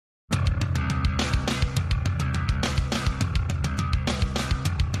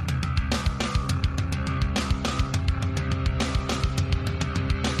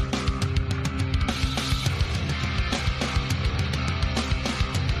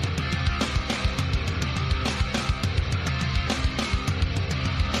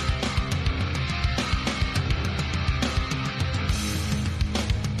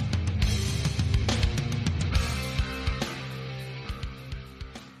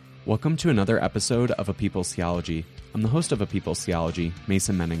Welcome to another episode of A People's Theology. I'm the host of A People's Theology,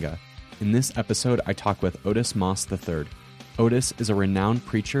 Mason Menninga. In this episode, I talk with Otis Moss III. Otis is a renowned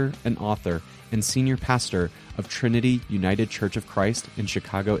preacher and author and senior pastor of Trinity United Church of Christ in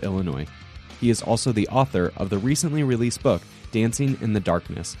Chicago, Illinois. He is also the author of the recently released book, Dancing in the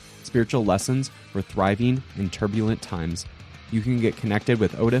Darkness, Spiritual Lessons for Thriving in Turbulent Times. You can get connected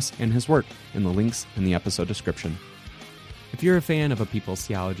with Otis and his work in the links in the episode description. If you're a fan of A People's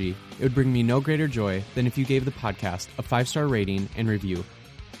Theology, it would bring me no greater joy than if you gave the podcast a 5-star rating and review.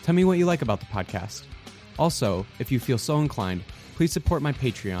 Tell me what you like about the podcast. Also, if you feel so inclined, please support my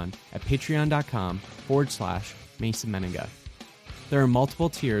Patreon at patreon.com/Mason Menninga. There are multiple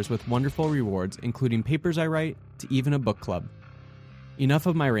tiers with wonderful rewards, including papers I write to even a book club. Enough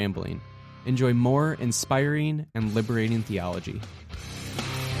of my rambling. Enjoy more inspiring and liberating theology.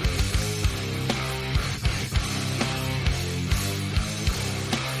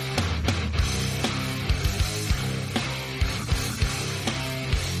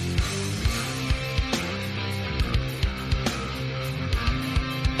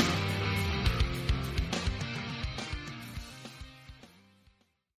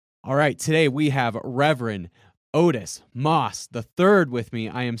 All right, today we have Reverend Otis Moss III with me.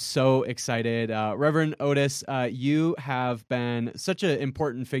 I am so excited. Reverend Otis, you have been such an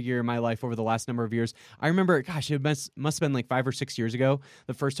important figure in my life over the last number of years. I remember, it must have been like 5 or 6 years ago,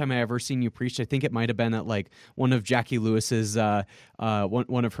 the first time I ever seen you preach. I think it might have been at like one of Jackie Lewis's,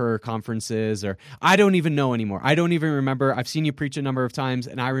 one of her conferences, or I don't even know anymore. I don't even remember. I've seen you preach a number of times,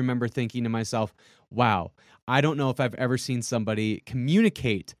 and I remember thinking to myself, wow, I don't know if I've ever seen somebody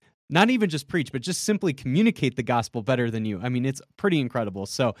communicate, not even just preach, but just simply communicate the gospel better than you. I mean, it's pretty incredible.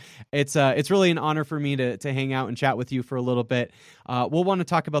 So it's really an honor for me to hang out and chat with you for a little bit. We'll want to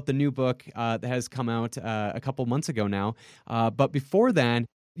talk about the new book that has come out a couple months ago now. But before then,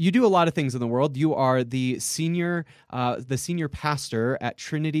 you do a lot of things in the world. You are the senior pastor at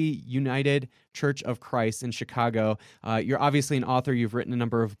Trinity United Church of Christ in Chicago. You're obviously an author. You've written a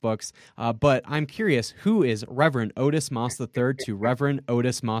number of books. But I'm curious, who is Reverend Otis Moss III to Reverend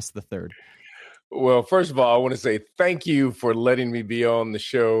Otis Moss III? Well, first of all, I want to say thank you for letting me be on the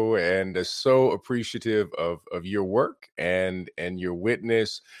show, and so appreciative of your work and your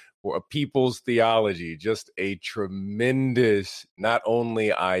witness for A People's Theology. Just a tremendous, not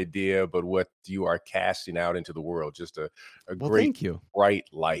only idea, but what you are casting out into the world. Just a great, thank you. Bright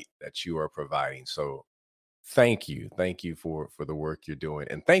light that you are providing. So thank you. Thank you for the work you're doing.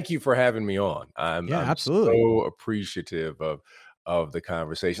 And thank you for having me on. I'm absolutely so appreciative of the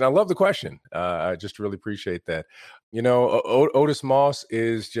conversation. I love the question. I just really appreciate that. You know, Otis Moss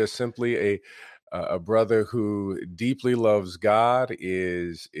is just simply a brother who deeply loves God,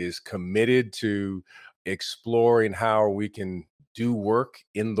 is committed to exploring how we can do work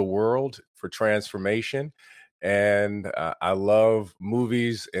in the world for transformation. And I love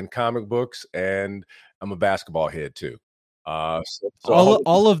movies and comic books, and I'm a basketball head too. All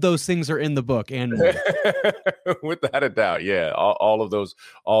of those things are in the book, and more. Without a doubt, yeah, all of those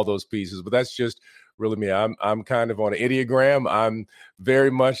pieces. But that's just really me. I'm kind of on an Enneagram. I'm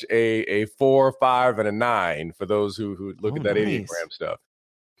very much a 4, 5, and a 9 for those who look at that nice. Enneagram stuff.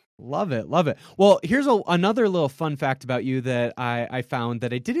 Love it. Well, here's another little fun fact about you that I found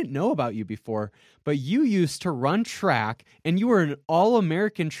that I didn't know about you before, but you used to run track, and you were an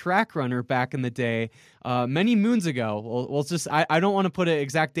all-American track runner back in the day, many moons ago. Well, just I don't want to put an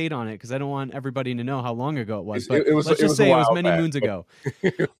exact date on it because I don't want everybody to know how long ago it was. But let's just say it was many moons ago.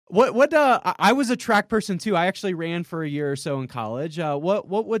 What? I was a track person too. I actually ran for a year or so in college.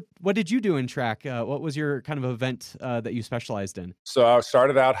 What did you do in track? What was your kind of event that you specialized in? So I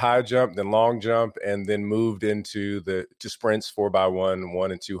started out high jump, then long jump, and then moved into to sprints 4x1,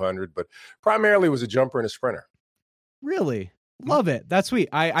 1 and 200. But primarily was a jumper and a sprinter. Really? Love it. That's sweet.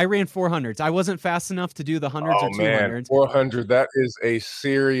 I ran 400s. I wasn't fast enough to do the 100s or 200s. 400, that is a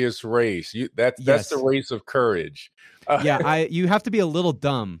serious race. That's the race of courage. You have to be a little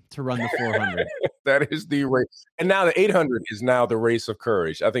dumb to run the 400. That is the race. And now the 800 is now the race of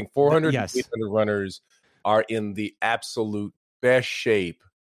courage. I think 400 and 800 runners are in the absolute best shape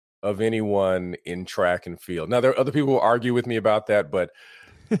of anyone in track and field. Now, there are other people who argue with me about that, but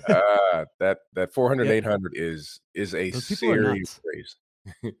that 400, 800 is a serious race.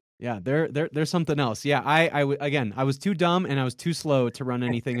 Yeah, there's something else. Yeah, I was too dumb and I was too slow to run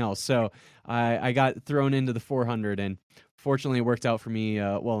anything else. So I got thrown into the 400, and fortunately it worked out for me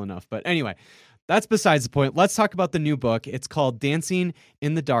well enough. But anyway, That's besides the point. Let's talk about the new book. It's called Dancing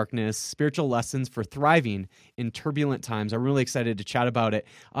in the Darkness: Spiritual Lessons for Thriving in Turbulent Times. I'm really excited to chat about it.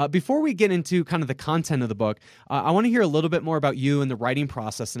 Before we get into kind of the content of the book, I want to hear a little bit more about you and the writing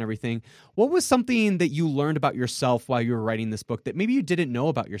process and everything. What was something that you learned about yourself while you were writing this book that maybe you didn't know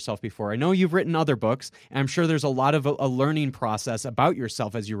about yourself before? I know you've written other books, and I'm sure there's a lot of a learning process about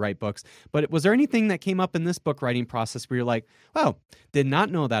yourself as you write books. But was there anything that came up in this book writing process where you're like, oh, did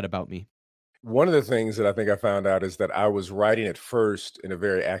not know that about me? One of the things that I think I found out is that I was writing at first in a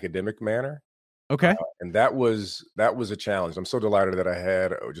very academic manner. Okay. And that was a challenge. I'm so delighted that I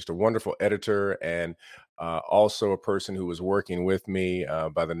had just a wonderful editor and also a person who was working with me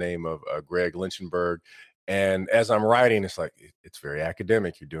by the name of Greg Lynchenberg. And as I'm writing, it's like it's very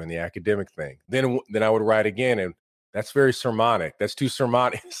academic. You're doing the academic thing. Then I would write again, and that's very sermonic. That's too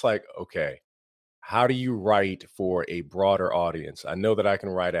sermonic. It's like, okay, how do you write for a broader audience? I know that I can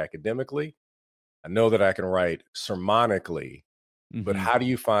write academically. I know that I can write sermonically, but Hmm. how do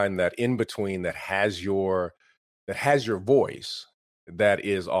you find that in between that has your voice, that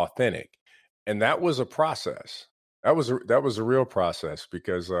is authentic? And that was a process. That was a real process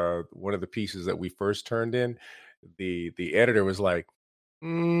because one of the pieces that we first turned in, the editor was like,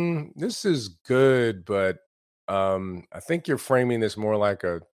 this is good, but I think you're framing this more like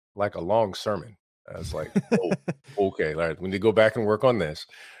a long sermon. I was like, oh, okay, all right, we need to go back and work on this.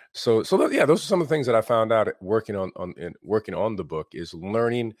 Yeah, those are some of the things that I found out working on the book is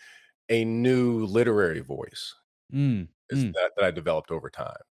learning a new literary voice Mm, is mm. that I developed over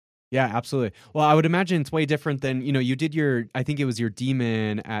time. Yeah, absolutely. Well, I would imagine it's way different than, you did I think it was your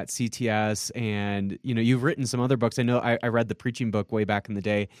demon at CTS, and, you've written some other books. I know I read the preaching book way back in the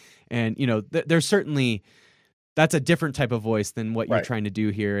day, and, there's certainly that's a different type of voice than what you're Right. trying to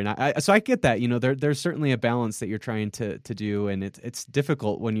do here. And so I get that, there's certainly a balance that you're trying to do. And it's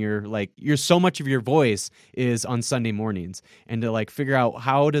difficult when you're so much of your voice is on Sunday mornings, and to like figure out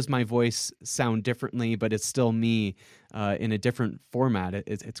how does my voice sound differently, but it's still me in a different format.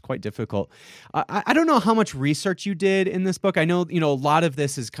 It's quite difficult. I don't know how much research you did in this book. I know, a lot of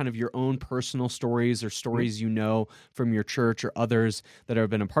this is kind of your own personal stories or Mhm. stories, from your church or others that have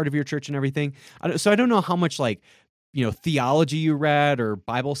been a part of your church and everything. So I don't know how much like theology you read or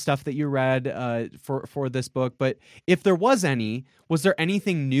Bible stuff that you read for this book. But if there was any, was there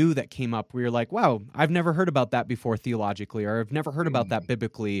anything new that came up where you're like, wow, I've never heard about that before theologically, or I've never heard about that Mm.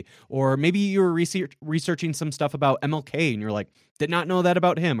 biblically, or maybe you were researching some stuff about MLK and you're like, did not know that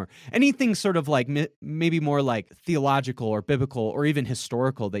about him, or anything sort of like maybe more like theological or biblical or even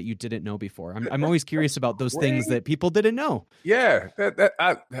historical that you didn't know before. I'm always curious about those things Great. that people didn't know. Yeah, that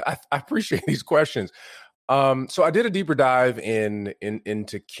I appreciate these questions. So I did a deeper dive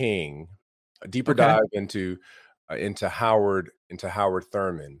into King, a deeper Okay. dive into Howard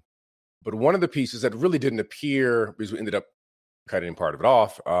Thurman. But one of the pieces that really didn't appear because we ended up cutting part of it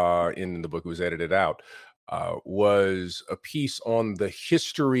off in the book, it was edited out, was a piece on the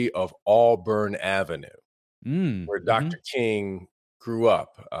history of Auburn Avenue, Mm. where Mm-hmm. Dr. King grew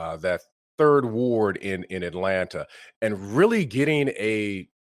up, that third ward in Atlanta, and really getting a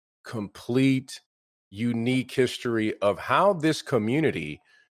complete, unique history of how this community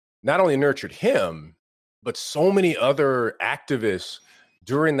not only nurtured him, but so many other activists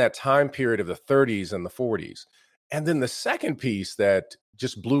during that time period of the 30s and the 40s. And then the second piece that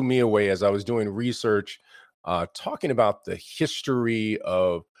just blew me away as I was doing research, talking about the history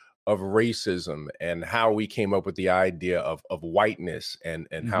of racism and how we came up with the idea of whiteness and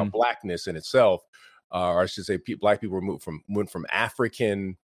how Mm-hmm. blackness in itself, or I should say, black people went from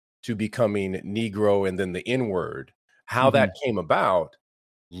African to becoming Negro and then the N word. How Mm-hmm. that came about,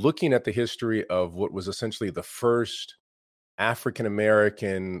 looking at the history of what was essentially the first African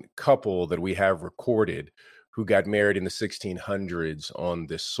American couple that we have recorded who got married in the 1600s on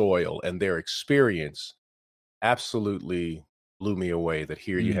this soil, and their experience absolutely blew me away. That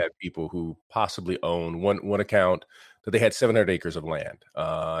here you Mm. had people who possibly owned one account that they had 700 acres of land.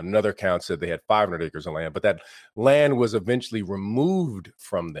 Another account said they had 500 acres of land, but that land was eventually removed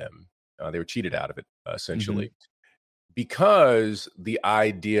from them. They were cheated out of it, Mm-hmm. essentially, because the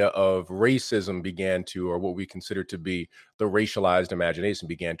idea of racism began to, or what we consider to be the racialized imagination,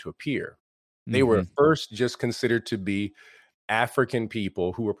 began to appear. They were Mm-hmm. at first just considered to be African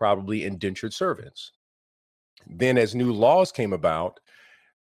people who were probably indentured servants. Then, as new laws came about,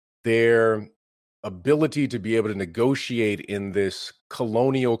 their ability to be able to negotiate in this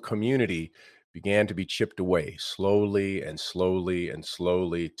colonial community began to be chipped away slowly and slowly and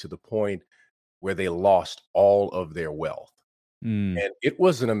slowly to the point where they lost all of their wealth. Mm. And it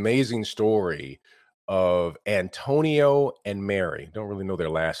was an amazing story of Antonio and Mary. Don't really know their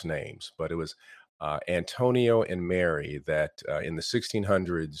last names, but it was Antonio and Mary, that in the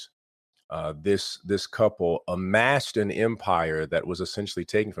 1600s, this couple amassed an empire that was essentially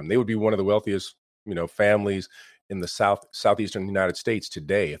taken from them. They would be one of the wealthiest, families in the southeastern United States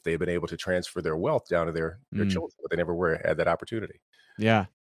today if they had been able to transfer their wealth down to their Mm, children, but they never were had that opportunity. yeah.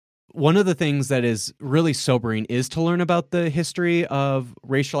 One of the things that is really sobering is to learn about the history of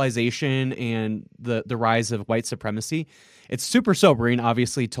racialization and the rise of white supremacy. It's super sobering,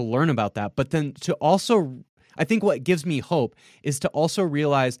 obviously, to learn about that, but then to also, I think what gives me hope is to also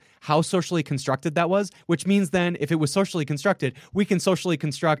realize how socially constructed that was, which means then if it was socially constructed, we can socially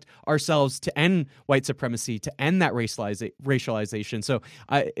construct ourselves to end white supremacy, to end that racialization. So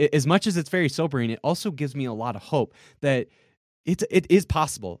as much as it's very sobering, it also gives me a lot of hope that it is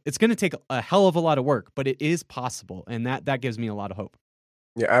possible. It's going to take a hell of a lot of work, but it is possible, and that gives me a lot of hope.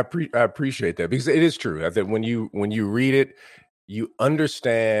 Yeah, I appreciate that because it is true that when you read it, you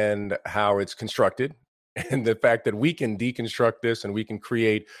understand how it's constructed and the fact that we can deconstruct this and we can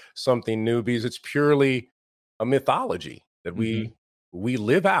create something new because it's purely a mythology that Hmm. we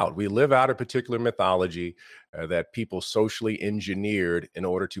live out. We live out a particular mythology that people socially engineered in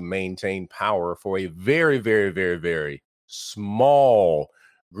order to maintain power for a very, very, very, very small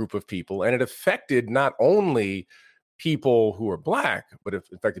group of people, and it affected not only people who are black, but it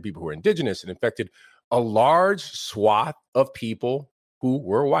affected people who are indigenous. It affected a large swath of people who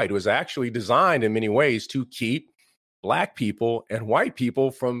were white. It was actually designed in many ways to keep black people and white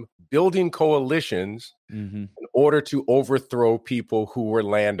people from building coalitions Hmm. in order to overthrow people who were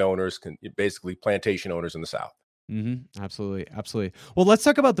landowners, basically plantation owners in the South. Absolutely. Absolutely. Well, let's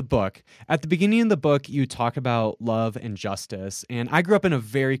talk about the book. At the beginning of the book, you talk about love and justice. And I grew up in a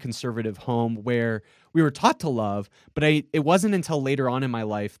very conservative home where we were taught to love, but it wasn't until later on in my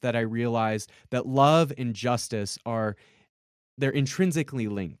life that I realized that love and justice they're intrinsically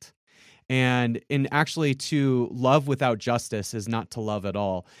linked. And actually to love without justice is not to love at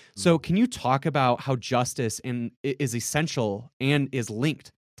all. So Mhm. can you talk about how justice is essential and is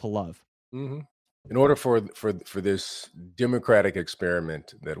linked to love? Mhm. In order for this democratic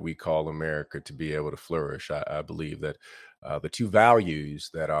experiment that we call America to be able to flourish, I believe that the two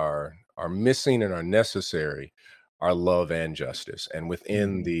values that are missing and are necessary are love and justice. And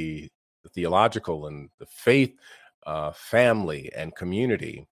within Hmm. the theological and the faith, family and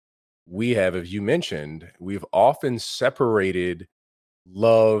community, we have, as you mentioned, we've often separated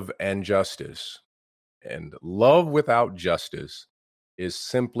love and justice. And love without justice is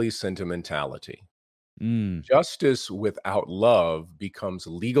simply sentimentality. Mm. Justice without love becomes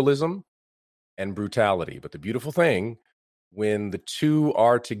legalism and brutality. But the beautiful thing, when the two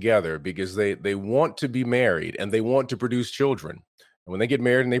are together, because they want to be married and they want to produce children. And when they get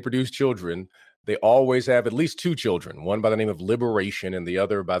married and they produce children, they always have at least two children, one by the name of liberation and the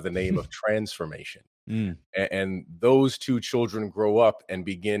other by the name of transformation. Mm. And those two children grow up and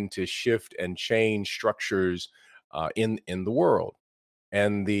begin to shift and change structures in the world.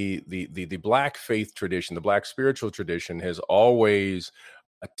 And the black faith tradition, the black spiritual tradition, has always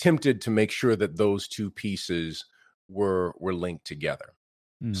attempted to make sure that those two pieces were linked together.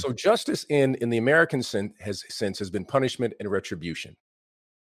 Mm. So justice in the American sense has been punishment and retribution.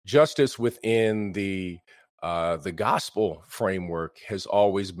 Justice within the gospel framework has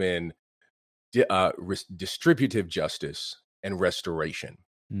always been distributive justice and restoration.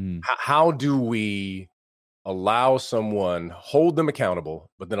 Mm. How do we allow someone, hold them accountable,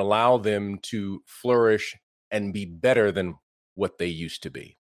 but then allow them to flourish and be better than what they used to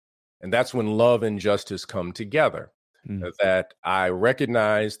be? And that's when love and justice come together. Mm. That I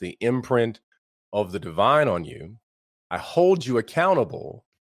recognize the imprint of the divine on you. I hold you accountable,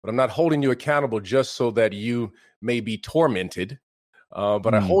 but I'm not holding you accountable just so that you may be tormented.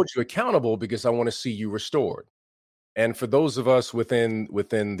 But I Mm. hold you accountable because I want to see you restored. And for those of us within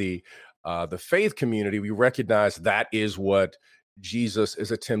the faith community, we recognize that is what Jesus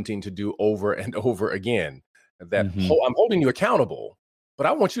is attempting to do over and over again. That Mhm. I'm holding you accountable, but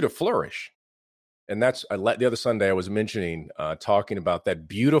I want you to flourish. And that's the other Sunday I was mentioning, talking about that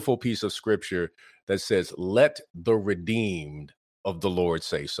beautiful piece of scripture that says, "Let the redeemed of the Lord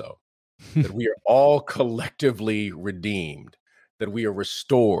say so." That we are all collectively redeemed, that we are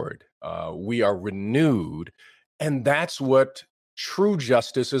restored, we are renewed. And that's what true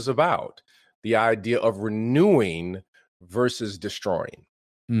justice is about, the idea of renewing versus destroying.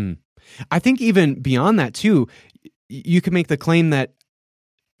 Mm. I think even beyond that too, you can make the claim that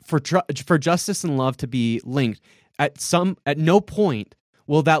for justice and love to be linked, at no point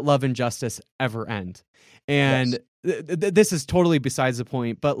will that love and justice ever end. Yes. And this is totally besides the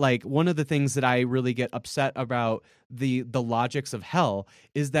point, but like one of the things that I really get upset about the logics of hell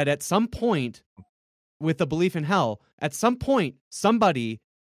is that at some point with the belief in hell, at some point, somebody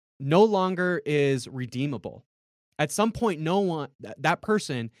no longer is redeemable. At some point, that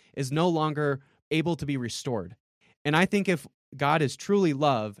person is no longer able to be restored. And I think if God is truly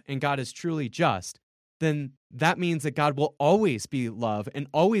love and God is truly just, then that means that God will always be love and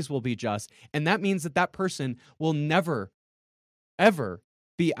always will be just. And that means that that person will never, ever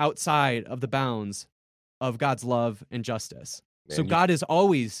be outside of the bounds of God's love and justice. So Man, God is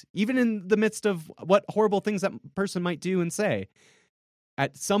always, even in the midst of what horrible things that person might do and say,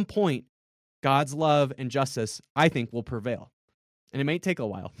 at some point, God's love and justice, I think, will prevail. And it may take a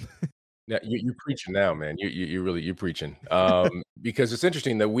while. now you preaching now, man. You really you preaching. Because it's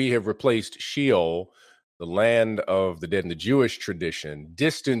interesting that we have replaced Sheol, the land of the dead in the Jewish tradition,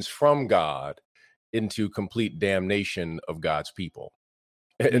 distance from God, into complete damnation of God's people.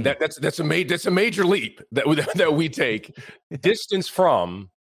 And Mm. that's a major leap that we take, distance from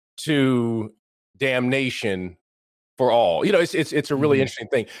to damnation for all. It's a really Mhm. interesting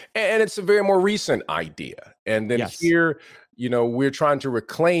thing, and it's a very more recent idea. And then Yes. here, we're trying to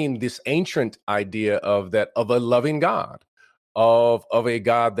reclaim this ancient idea of a loving God, of a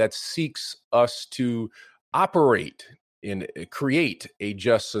God that seeks us to operate in create a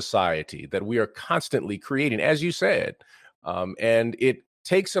just society that we are constantly creating, as you said, and it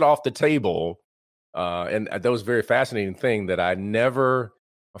takes it off the table. And that was a very fascinating thing that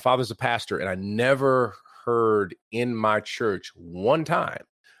my father's a pastor, and I never heard in my church one time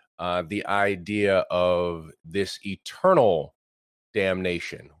the idea of this eternal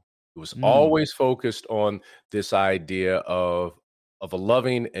damnation. It was Mm. always focused on this idea of a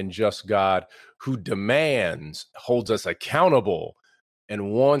loving and just God who holds us accountable,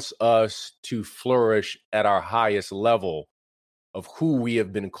 and wants us to flourish at our highest level of who we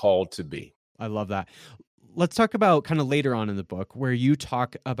have been called to be. I love that. Let's talk about kind of later on in the book where you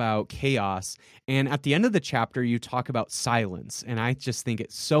talk about chaos. And at the end of the chapter, you talk about silence. And I just think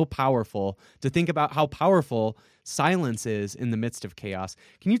it's so powerful to think about how powerful silence is in the midst of chaos.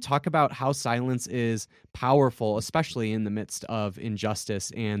 Can you talk about how silence is powerful, especially in the midst of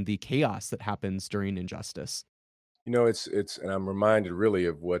injustice and the chaos that happens during injustice? And I'm reminded really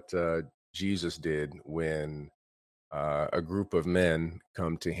of what Jesus did when a group of men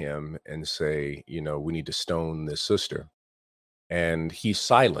come to him and say, we need to stone this sister. And he's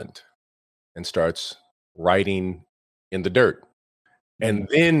silent and starts writing in the dirt, Mm. and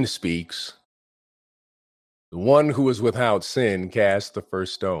then speaks, the one who is without sin cast the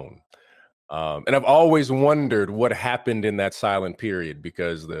first stone. And I've always wondered what happened in that silent period,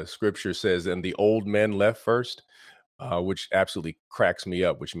 because the scripture says, and the old men left first, which absolutely cracks me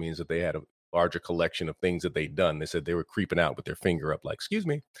up, which means that they had a larger collection of things that they'd done. They said they were creeping out with their finger up, like, excuse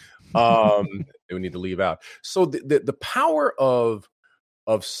me, um, they would need to leave out. So the power of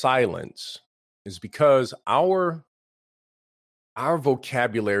silence is because our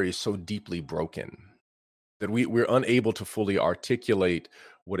vocabulary is so deeply broken that we're unable to fully articulate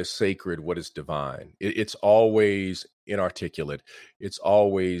what is sacred, what is divine. It's always inarticulate. It's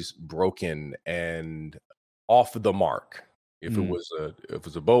always broken and off the mark. Mm. If it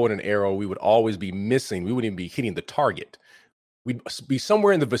was a bow and an arrow, we would always be missing. We wouldn't even be hitting the target. We'd be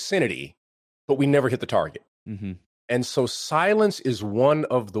somewhere in the vicinity, but we never hit the target. Hmm. And so silence is one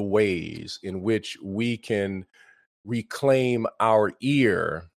of the ways in which we can reclaim our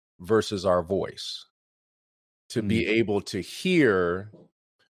ear versus our voice, to Mm. be able to hear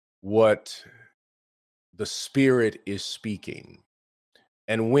what the spirit is speaking.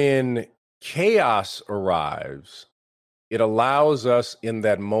 And when chaos arrives, it allows us in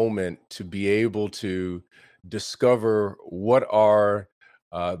that moment to be able to discover what are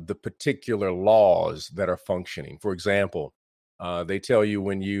the particular laws that are functioning. For example, they tell you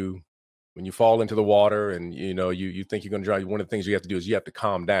when you fall into the water and you think you're going to drown, one of the things you have to do is you have to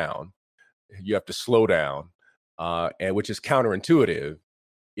calm down, you have to slow down, and which is counterintuitive.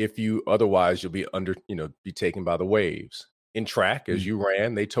 If you otherwise, you'll be be taken by the waves. In track, as Mm. you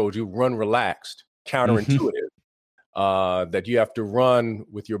ran, they told you run relaxed, Hmm. counterintuitive, that you have to run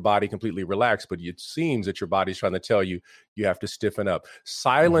with your body completely relaxed, but it seems that your body's trying to tell you you have to stiffen up. Hmm.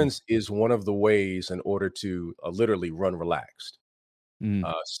 Silence is one of the ways in order to literally run relaxed,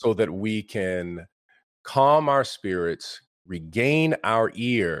 Mm. so that we can calm our spirits, regain our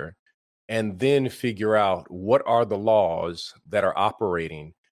ear, and then figure out what are the laws that are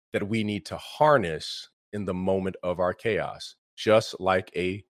operating that we need to harness in the moment of our chaos, just like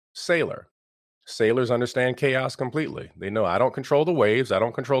a sailor. Sailors understand chaos completely. They know I don't control the waves, I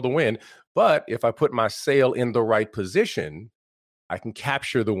don't control the wind, but if I put my sail in the right position, I can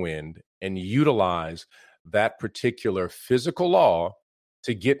capture the wind and utilize that particular physical law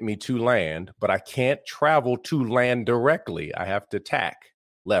to get me to land, but I can't travel to land directly. I have to tack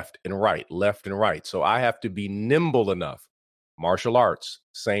left and right, left and right. So I have to be nimble enough. Martial arts,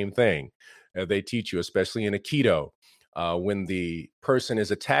 same thing. They teach you, especially in Aikido, when the person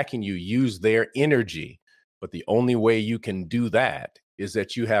is attacking you, use their energy. But the only way you can do that is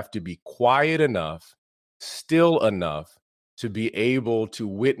that you have to be quiet enough, still enough to be able to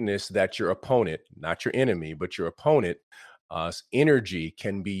witness that your opponent, not your enemy, but your opponent, energy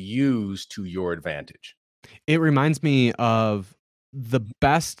can be used to your advantage. It reminds me of the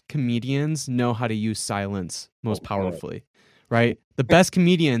best comedians know how to use silence most Oh, man. powerfully, right? The best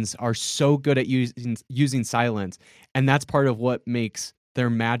comedians are so good at using silence, and that's part of what makes their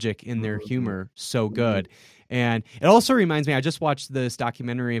magic in their Mhm, humor so mhm. good. And it also reminds me, I just watched this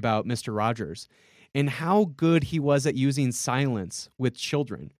documentary about Mr. Rogers and how good he was at using silence with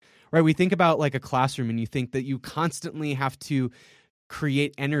children. Right? We think about like a classroom and you think that you constantly have to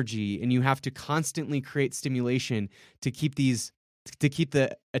create energy and you have to constantly create stimulation to keep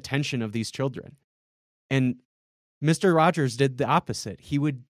the attention of these children. And Mr. Rogers did the opposite. He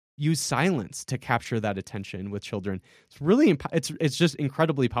would use silence to capture that attention with children. It's really it's just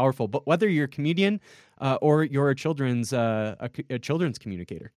incredibly powerful. But whether you're a comedian or you're a children's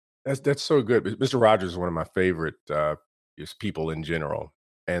communicator. That's so good. Mr. Rogers is one of my favorite just people in general,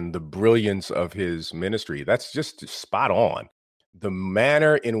 and the brilliance of his ministry. That's just spot on. The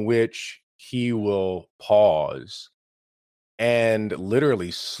manner in which he will pause and literally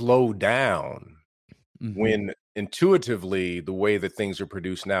slow down Hmm. when intuitively the way that things are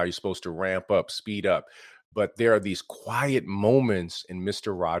produced now, you're supposed to ramp up, speed up. But there are these quiet moments in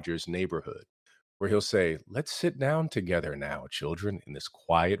Mr. Rogers' neighborhood where he'll say, "Let's sit down together now, children," in this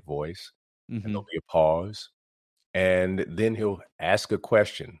quiet voice. And Hmm. there'll be a pause. And then he'll ask a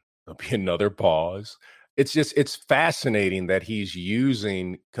question. There'll be another pause. It's fascinating that he's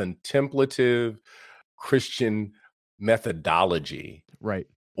using contemplative Christian methodology Right.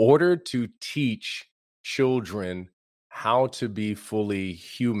 order to teach children how to be fully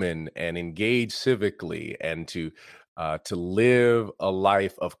human and engage civically and to live a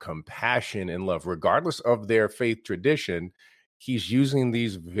life of compassion and love, regardless of their faith tradition. He's using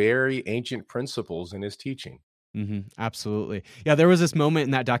these very ancient principles in his teaching. Absolutely. Yeah, there was this moment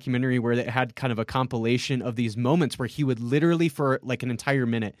in that documentary where it had kind of a compilation of these moments where he would literally, for like an entire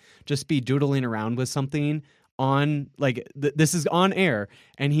minute, just be doodling around with something on like this is on air,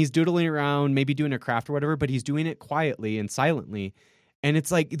 and he's doodling around, maybe doing a craft or whatever, but he's doing it quietly and silently. And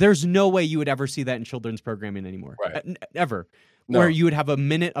it's like there's no way you would ever see that in children's programming anymore, Right. ever, where No. you would have a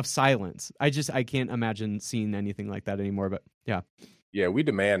minute of silence. I can't imagine seeing anything like that anymore. But yeah. Yeah, we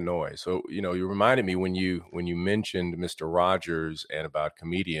demand noise. So, you reminded me when you mentioned Mr. Rogers and about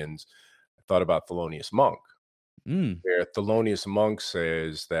comedians, I thought about Thelonious Monk, Mm, where Thelonious Monk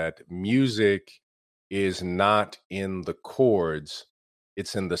says that music is not in the chords,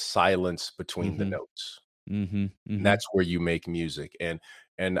 it's in the silence between the mm-hmm. notes. Mm-hmm. And Mm-hmm. that's where you make music. And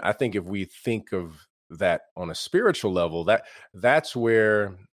I think if we think of that on a spiritual level, that's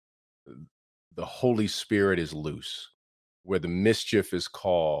where the Holy Spirit is loose, where the mischief is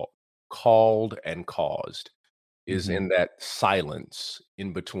called and caused, is Mm-hmm. in that silence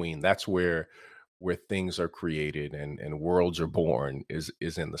in between. That's where things are created and worlds are born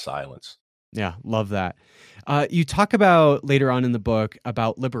is in the silence. Yeah, love that. You talk about later on in the book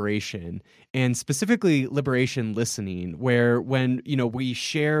about liberation and specifically liberation listening, where when we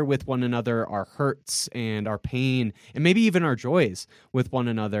share with one another our hurts and our pain and maybe even our joys with one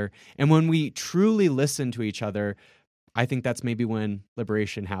another, and when we truly listen to each other, I think that's maybe when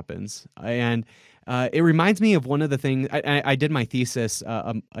liberation happens. And it reminds me of one of the things I did my thesis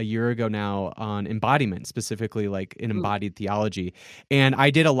a year ago now on embodiment, specifically like in Mm. embodied theology. And I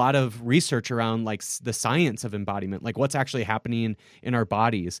did a lot of research around like the science of embodiment, like what's actually happening in our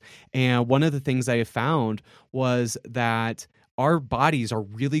bodies. And one of the things I found was that our bodies are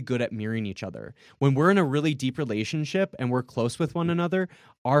really good at mirroring each other. When we're in a really deep relationship and we're close with one another,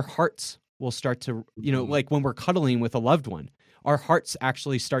 our hearts will start to, Mhm. like when we're cuddling with a loved one, our hearts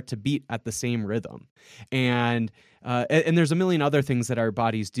actually start to beat at the same rhythm. And there's a million other things that our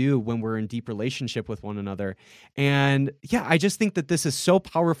bodies do when we're in deep relationship with one another. And yeah, I just think that this is so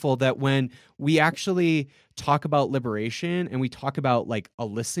powerful that when we actually talk about liberation and we talk about like a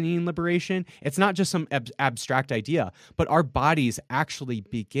listening liberation, it's not just some abstract idea, but our bodies actually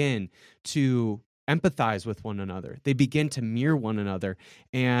begin to empathize with one another. They begin to mirror one another.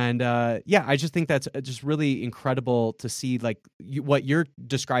 And yeah, I just think that's just really incredible to see like what you're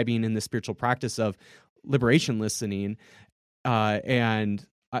describing in the spiritual practice of liberation listening. And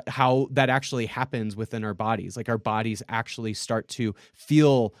how that actually happens within our bodies. Like our bodies actually start to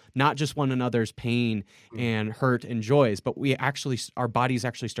feel not just one another's pain Mhm. and hurt and joys, but our bodies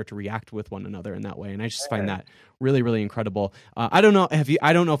actually start to react with one another in that way. And I just find Man. that really, really incredible. I don't know.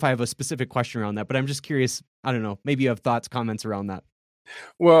 I don't know if I have a specific question around that, but I'm just curious. I don't know. Maybe you have thoughts, comments around that.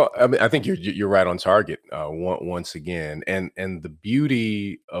 Well, I mean, I think you're right on target, once again, and the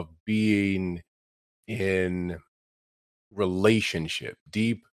beauty of being in relationship,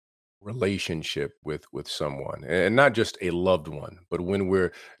 deep relationship with someone, and not just a loved one, but when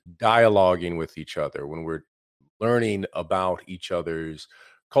we're dialoguing with each other, when we're learning about each other's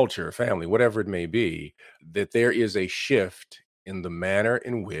culture, family, whatever it may be, that there is a shift in the manner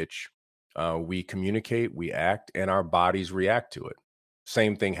in which we communicate, we act, and our bodies react to it.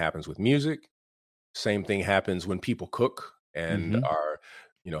 Same thing happens with music. Same thing happens when people cook and Hmm. are,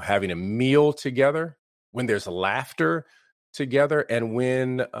 having a meal together, when there's laughter together, and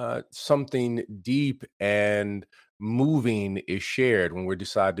when something deep and moving is shared, when we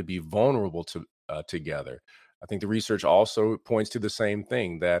decide to be vulnerable together. I think the research also points to the same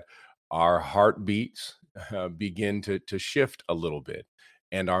thing, that our heartbeats begin to shift a little bit,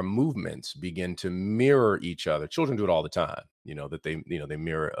 and our movements begin to mirror each other. Children do it all the time, that they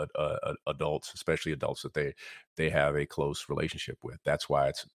mirror adults, especially adults that they have a close relationship with. That's why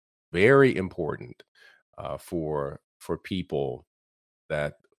it's very important for people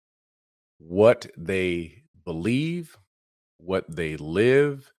that what they believe, what they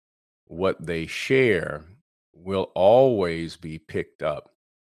live, what they share will always be picked up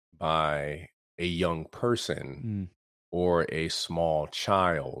by a young person Mm, or a small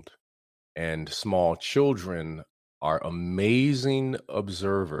child. And small children are amazing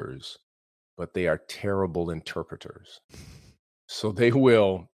observers, but they are terrible interpreters. So they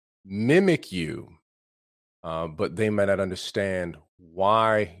will mimic you, but they may not understand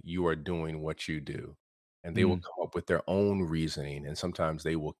why you are doing what you do. And they will mm, come up with their own reasoning. And sometimes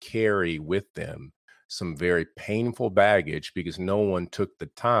they will carry with them some very painful baggage because no one took the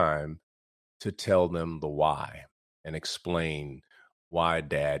time to tell them the why and explain why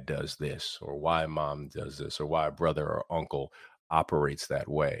dad does this, or why mom does this, or why brother or uncle operates that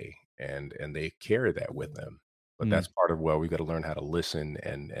way, and they carry that with them. But mm, that's part of, well, we got to learn how to listen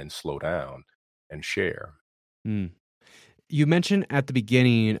and slow down and share. mm. You mentioned at the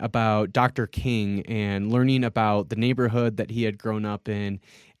beginning about Dr. King and learning about the neighborhood that he had grown up in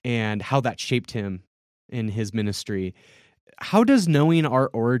and how that shaped him in his ministry. How does knowing our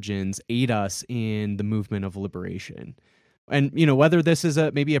origins aid us in the movement of liberation? And whether this is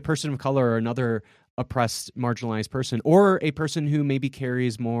a maybe a person of color or another oppressed, marginalized person, or a person who maybe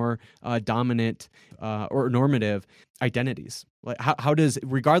carries more dominant or normative identities. Like how does,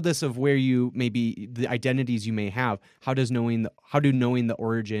 regardless of where you maybe the identities you may have, how do knowing the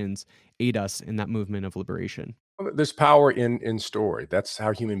origins aid us in that movement of liberation? Well, there's power in story. That's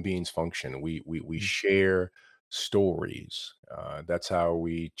how human beings function. We Mm, share stories. That's how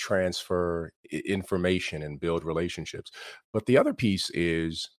we transfer information and build relationships. But the other piece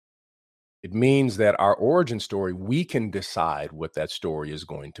is, it means that our origin story, we can decide what that story is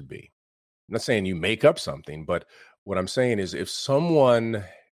going to be. I'm not saying you make up something, but what I'm saying is,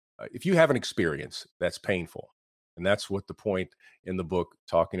 if you have an experience that's painful, and that's what the point in the book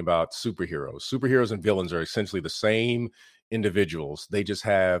talking about superheroes and villains are essentially the same individuals. They just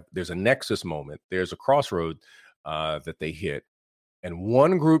there's a nexus moment, there's a crossroad that they hit, and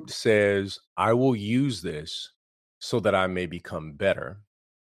one group says, I will use this so that I may become better,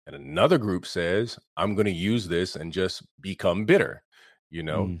 and another group says, I'm going to use this and just become bitter.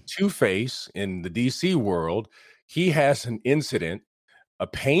 mm, Two-Face in the DC world, he has an incident, a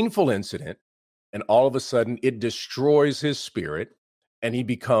painful incident, and all of a sudden it destroys his spirit and he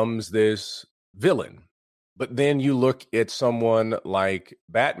becomes this villain. But then you look at someone like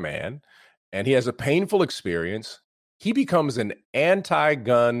Batman, and he has a painful experience. He becomes an anti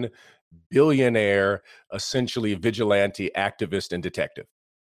gun billionaire, essentially vigilante activist and detective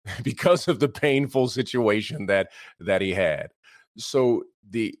because of the painful situation that he had. So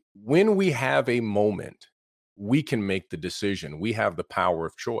the when we have a moment, we can make the decision. We have the power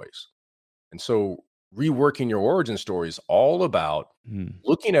of choice. And so reworking your origin story is all about mm,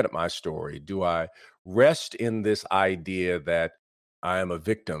 looking at my story. Do I rest in this idea that I am a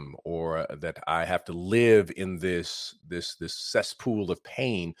victim, or that I have to live in this cesspool of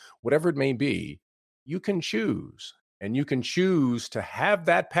pain, whatever it may be? You can choose, and you can choose to have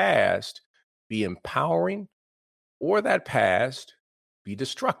that past be empowering, or that past be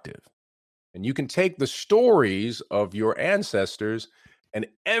destructive. And you can take the stories of your ancestors, and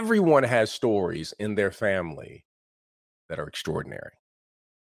everyone has stories in their family that are extraordinary.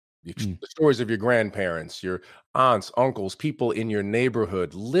 The stories of your grandparents, your aunts, uncles, people in your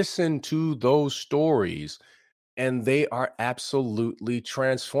neighborhood. Listen to those stories, and they are absolutely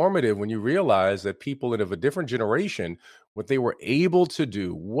transformative when you realize that people of a different generation, what they were able to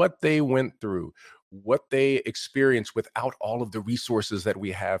do, what they went through, what they experienced without all of the resources that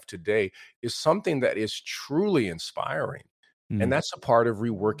we have today is something that is truly inspiring. And Mm. that's a part of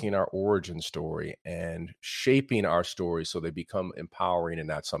reworking our origin story and shaping our stories so they become empowering and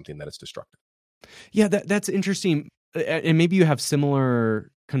not something that is destructive. Yeah, that's interesting. And maybe you have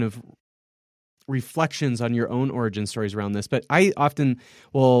similar kind of reflections on your own origin stories around this, but I often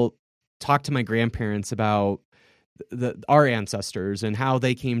will talk to my grandparents about our ancestors and how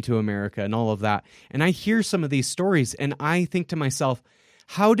they came to America and all of that. And I hear some of these stories and I think to myself,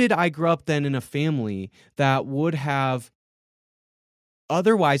 how did I grow up then in a family that would have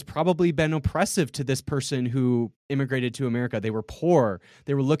otherwise probably been oppressive to this person who immigrated to America? They were poor.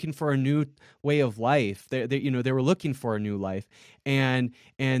 They were looking for a new way of life. They were looking for a new life, and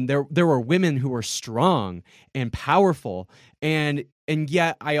there were women who were strong and powerful, and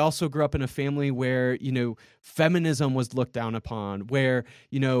yet I also grew up in a family where feminism was looked down upon, where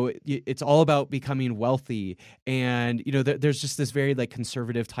it's all about becoming wealthy, and there's just this very like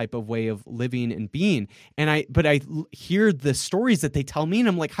conservative type of way of living and being, and I hear the stories that they tell me, and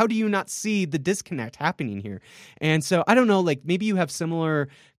I'm like, how do you not see the disconnect happening here? And so I don't know, like maybe you have similar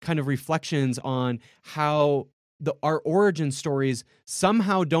kind of reflections on how our origin stories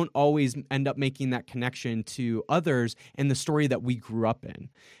somehow don't always end up making that connection to others and the story that we grew up in.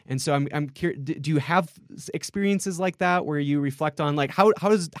 And so I'm curious, do you have experiences like that where you reflect on like how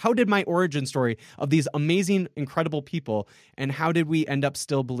did my origin story of these amazing, incredible people, and how did we end up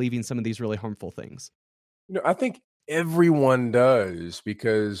still believing some of these really harmful things? I think everyone does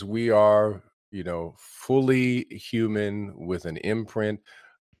because we are, fully human with an imprint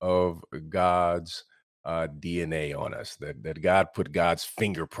of God's DNA on us. That God put God's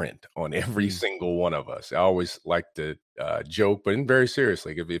fingerprint on every Mm. single one of us. I always like to joke, but very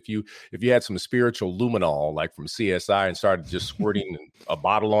seriously, if you had some spiritual luminol like from CSI and started just squirting a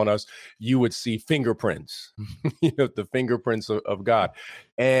bottle on us, you would see fingerprints, the fingerprints of God,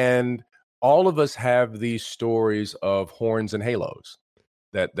 and all of us have these stories of horns and halos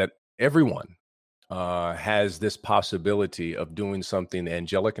that everyone has this possibility of doing something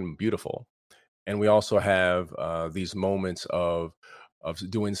angelic and beautiful, and we also have these moments of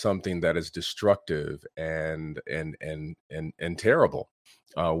doing something that is destructive and terrible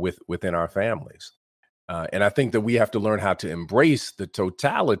within our families. And I think that we have to learn how to embrace the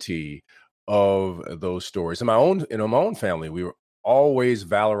totality of those stories. In my own family, we were always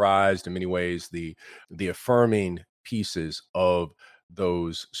valorized in many ways the affirming pieces of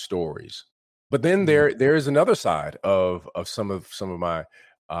those stories. But then Mm. there is another side of some of my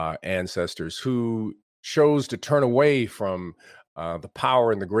ancestors who chose to turn away from the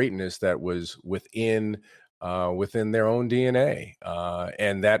power and the greatness that was within their own DNA,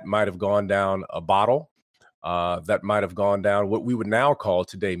 and that might have gone down a bottle, that might have gone down what we would now call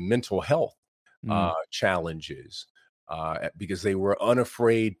today mental health Mm. challenges, because they were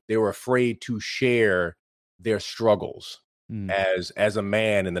unafraid. They were afraid to share their struggles. Mm. As a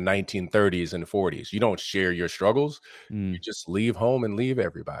man in the 1930s and 40s, you don't share your struggles. You Mm. just leave home and leave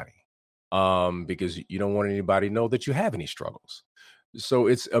everybody, because you don't want anybody to know that you have any struggles. So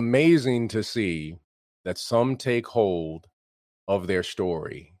it's amazing to see that some take hold of their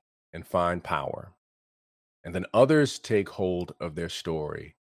story and find power, and then others take hold of their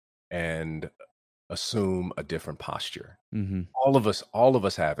story and assume a different posture. Mm-hmm. All of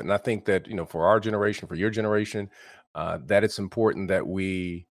us have it, and I think that for our generation, for your generation, that it's important that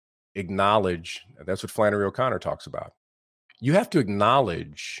we acknowledge. That's what Flannery O'Connor talks about. You have to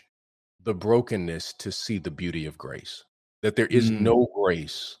acknowledge the brokenness to see the beauty of grace. That there is Mm. no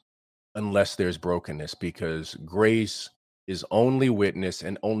grace unless there's brokenness, because grace is only witness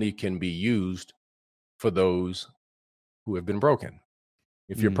and only can be used for those who have been broken.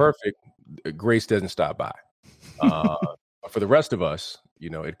 If you're Mm. perfect, grace doesn't stop by. Uh, for the rest of us,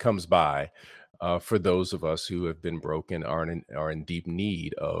 it comes by. For those of us who have been broken, are in deep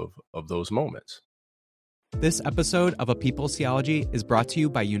need of those moments. This episode of A People's Theology is brought to you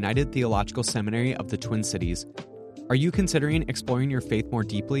by United Theological Seminary of the Twin Cities. Are you considering exploring your faith more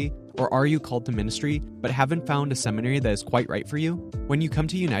deeply, or are you called to ministry but haven't found a seminary that is quite right for you? When you come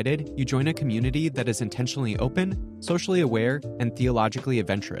to United, you join a community that is intentionally open, socially aware, and theologically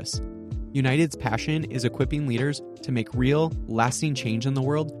adventurous. United's passion is equipping leaders to make real, lasting change in the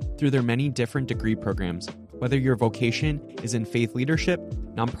world through their many different degree programs. Whether your vocation is in faith leadership,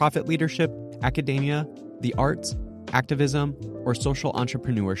 nonprofit leadership, academia, the arts, activism, or social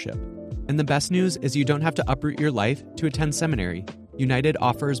entrepreneurship. And the best news is you don't have to uproot your life to attend seminary. United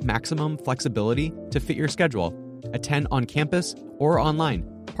offers maximum flexibility to fit your schedule. Attend on campus or online,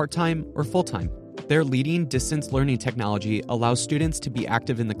 part-time or full-time. Their leading distance learning technology allows students to be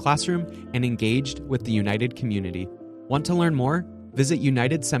active in the classroom and engaged with the United community. Want to learn more? Visit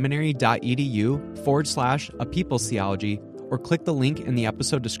unitedseminary.edu/a people's theology or click the link in the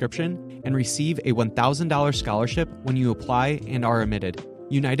episode description and receive a $1,000 scholarship when you apply and are admitted.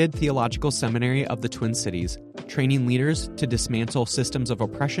 United Theological Seminary of the Twin Cities, training leaders to dismantle systems of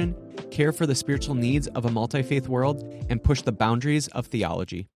oppression, care for the spiritual needs of a multi-faith world, and push the boundaries of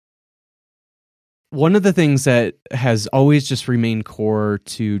theology. One of the things that has always just remained core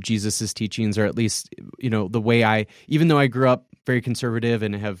to Jesus's teachings, or at least, the way even though I grew up very conservative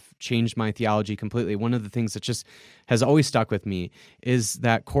and have changed my theology completely, one of the things that just has always stuck with me is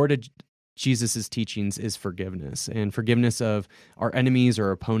that core to Jesus's teachings is forgiveness, and forgiveness of our enemies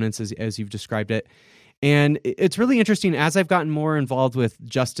or opponents, as you've described it. And it's really interesting as I've gotten more involved with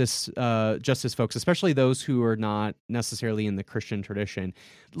justice folks, especially those who are not necessarily in the Christian tradition.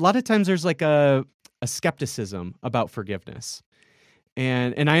 A lot of times there's like a skepticism about forgiveness.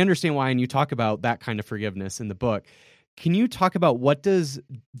 And I understand why, and you talk about that kind of forgiveness in the book. Can you talk about what does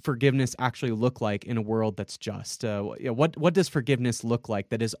forgiveness actually look like in a world that's just? What does forgiveness look like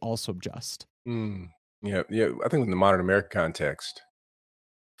that is also just? Yeah. I think in the modern American context,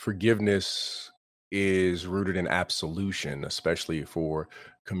 forgiveness is rooted in absolution, especially for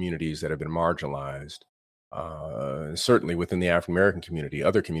communities that have been marginalized. Certainly within the African American community,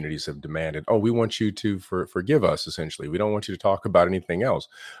 other communities have demanded, "Oh, we want you to forgive us." Essentially, we don't want you to talk about anything else.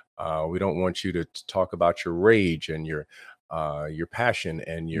 We don't want you to talk about your rage and your passion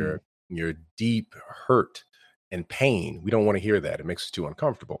and your deep hurt and pain. We don't want to hear that. It makes us too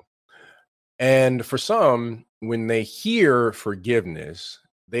uncomfortable. And for some, when they hear forgiveness,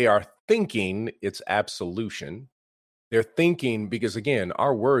 they are thinking it's absolution. They're thinking, because again,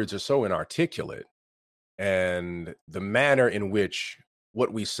 our words are so inarticulate, and the manner in which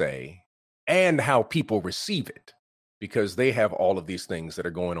what we say and how people receive it, because they have all of these things that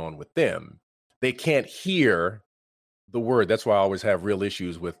are going on with them. They can't hear the word. That's why I always have real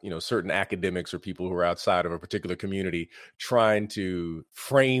issues with, certain academics or people who are outside of a particular community trying to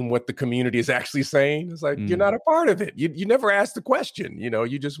frame what the community is actually saying. It's like, you're not a part of it. You never asked the question,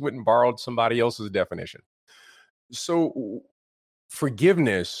 you just went and borrowed somebody else's definition. So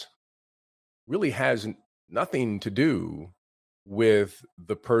forgiveness really has nothing to do with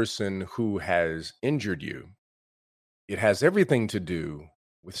the person who has injured you. It has everything to do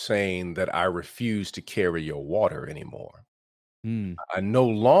with saying that I refuse to carry your water anymore. I no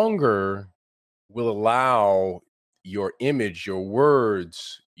longer will allow your image, your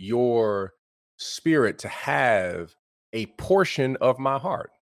words, your spirit to have a portion of my heart.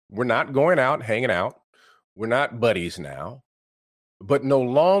 We're not going out, hanging out. We're not buddies now. But no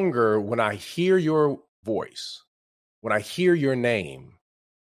longer, when I hear your voice, when I hear your name,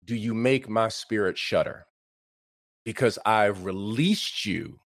 do you make my spirit shudder? Because I've released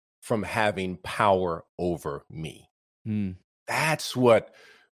you from having power over me. That's what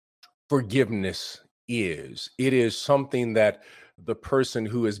forgiveness is. It is something that the person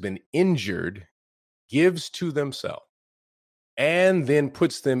who has been injured gives to themselves and then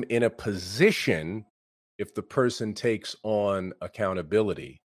puts them in a position, if the person takes on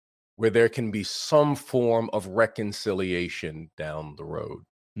accountability, where there can be some form of reconciliation down the road.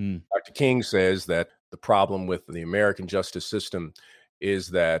 Dr. King says that the problem with the American justice system is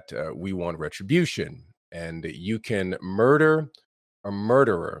that we want retribution, and you can murder a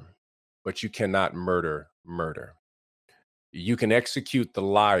murderer, but you cannot murder murder. You can execute the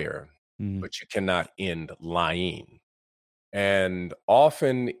liar, but you cannot end lying. And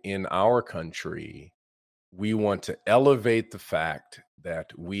often in our country, we want to elevate the fact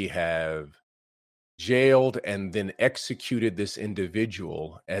that we have jailed and then executed this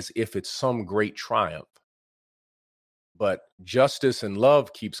individual as if it's some great triumph. But justice and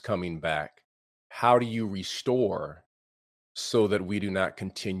love keeps coming back. How do you restore so that we do not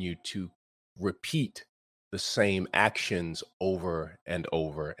continue to repeat the same actions over and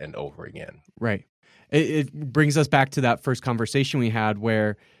over and over again? Right. It brings us back to that first conversation we had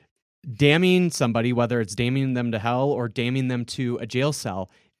where damning somebody, whether it's damning them to hell or damning them to a jail cell,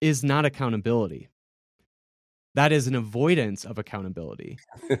 is not accountability. That is an avoidance of accountability.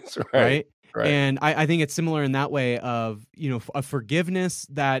 That's Right? Right. And I think it's similar in that way of, a forgiveness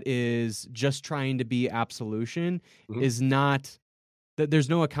that is just trying to be absolution is not, that there's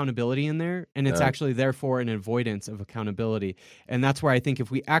no accountability in there, and it's actually therefore an avoidance of accountability. And that's where I think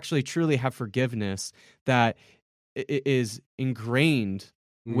if we actually truly have forgiveness, that is ingrained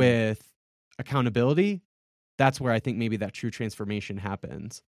Mm. with accountability, that's where I think maybe that true transformation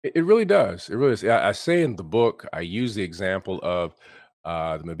happens. It really does. It really is. I say in the book, I use the example of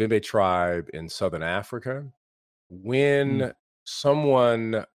the Mbembe tribe in Southern Africa. Mm, When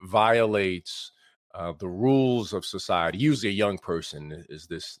someone violates the rules of society, usually a young person, is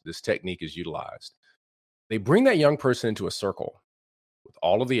this technique is utilized. They bring that young person into a circle with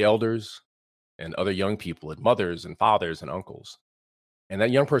all of the elders and other young people, and mothers and fathers and uncles, and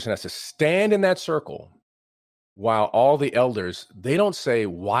that young person has to stand in that circle while all the elders, they don't say,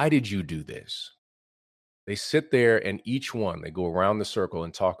 "Why did you do this?" They sit there and each one, they go around the circle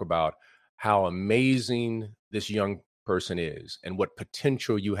and talk about how amazing this young person is and what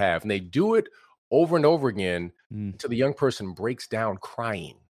potential you have. And they do it over and over again mm, until the young person breaks down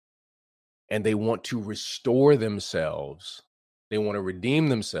crying and they want to restore themselves. They want to redeem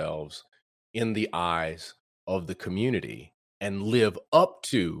themselves in the eyes of the community and live up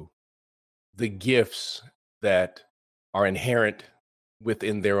to the gifts that are inherent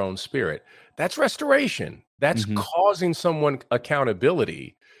within their own spirit. That's restoration. That's mhm, causing someone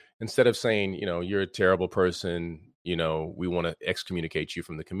accountability instead of saying, you're a terrible person, we want to excommunicate you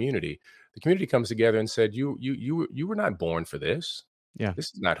from the community. The community comes together and said, you were not born for this. yeah, This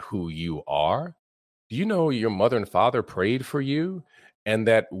is not who you are. Do you know your mother and father prayed for you and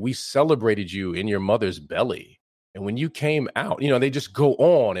that we celebrated you in your mother's belly? And when you came out, they just go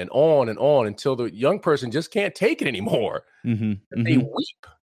on and on and on until the young person just can't take it anymore. mhm, And they mhm, weep.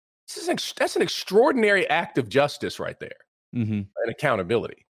 That's an extraordinary act of justice right there mhm. and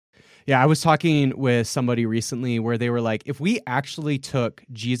accountability. Yeah, I was talking with somebody recently where they were like, if we actually took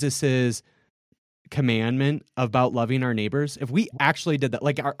Jesus's commandment about loving our neighbors, if we actually did that,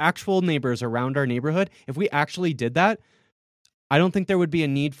 like our actual neighbors around our neighborhood, if we actually did that, I don't think there would be a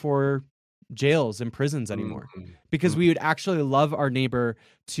need for jails and prisons anymore, Mhm. because Mm. we would actually love our neighbor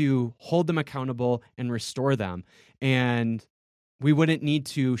to hold them accountable and restore them. And we wouldn't need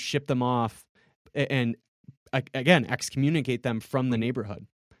to ship them off and again, excommunicate them from the Mhm. neighborhood.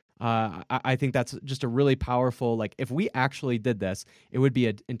 I think that's just a really powerful, like, if we actually did this, it would be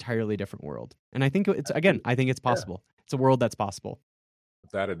an entirely different world. And I think Absolutely. I think it's Yeah, possible. It's a world that's possible.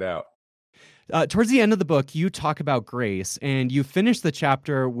 without a doubt. Towards the end of the book, you talk about grace, and you finish the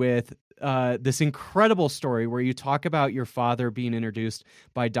chapter with this incredible story where you talk about your father being introduced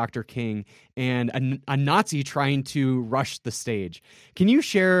by Dr. King and a Nazi trying to rush the stage. Can you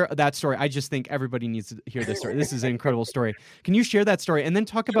share that story? I just think everybody needs to hear this story. This is an incredible story. Can you share that story and then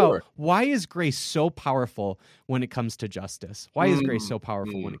talk about Sure. why is grace so powerful when it comes to justice? Why is grace Mm, so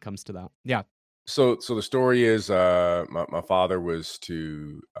powerful when mm. it comes to that? Yeah. So the story is my father was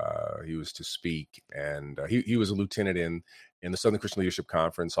to he was to speak, and he was a lieutenant in the Southern Christian Leadership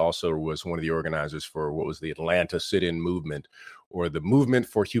Conference. Also was one of the organizers for what was the Atlanta sit-in movement, or the Movement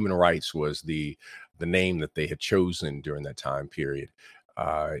for Human Rights was the name that they had chosen during that time period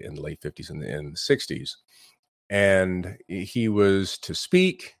in the late 50s and the 60s. And he was to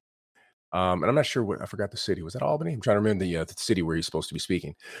speak. And I'm not sure what, I forgot the city. Was that Albany? I'm trying to remember the city where he's supposed to be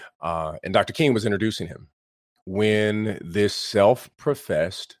speaking. And Dr. King was introducing him when this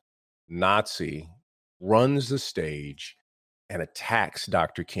self-professed Nazi runs the stage and attacks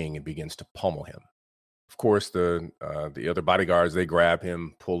Dr. King and begins to pummel him. Of course, the other bodyguards, they grab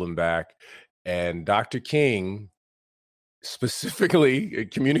him, pull him back, and Dr. King specifically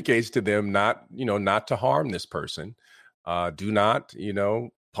communicates to them not to harm this person. Do not,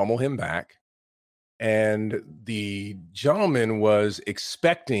 pummel him back. And the gentleman was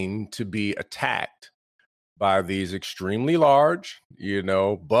expecting to be attacked by these extremely large,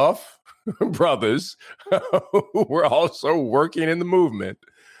 buff brothers who were also working in the movement.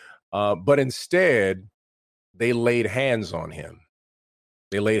 But instead, they laid hands on him.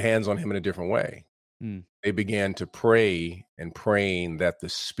 They laid hands on him in a different way. Mm, They began to pray and praying that the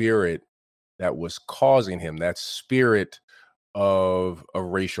spirit that was causing him, that spirit of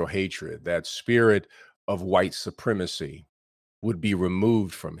racial hatred, that spirit of white supremacy would be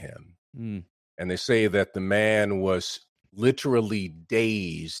removed from him. mm, And they say that the man was literally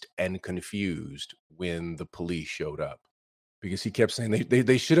dazed and confused when the police showed up because he kept saying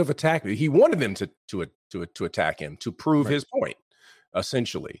they should have attacked me. He wanted them to attack him to prove right. his point,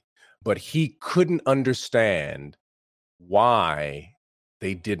 essentially. But he couldn't understand why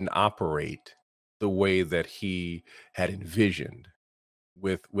they didn't operate the way that he had envisioned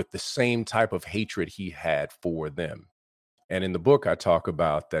with the same type of hatred he had for them. And in the book, I talk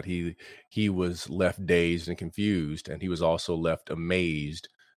about that he was left dazed and confused, and he was also left amazed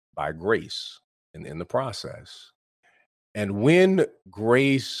by grace in the process. And when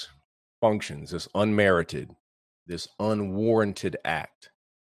grace functions as unmerited, this unwarranted act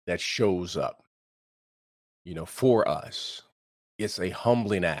that shows up, for us. It's a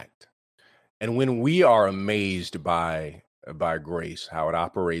humbling act. And when we are amazed by grace, how it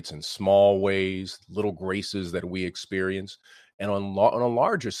operates in small ways, little graces that we experience, and on a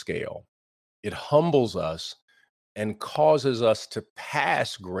larger scale, it humbles us and causes us to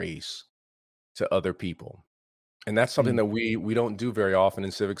pass grace to other people. And that's something Mm, that we don't do very often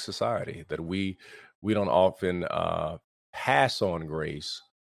in civic society. That we don't often pass on grace,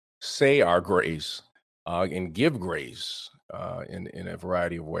 say our grace, and give grace in a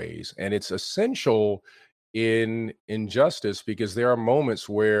variety of ways. And it's essential in justice, because there are moments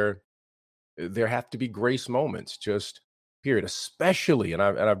where there have to be grace moments, just period. Especially, and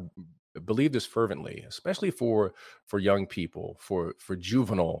I believe this fervently, especially for young people, for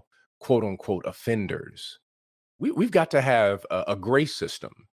juvenile quote unquote offenders. We've got to have a grace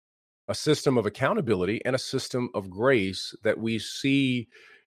system, a system of accountability, and a system of grace, that we see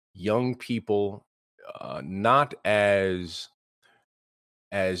young people not as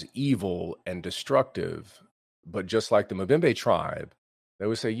evil and destructive, but just like the Mbembe tribe, they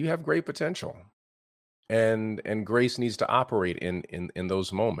would say, "You have great potential," and grace needs to operate in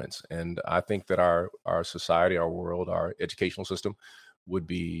those moments. And I think that our society, our world, our educational system would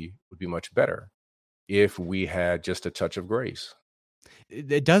be much better if we had just a touch of grace.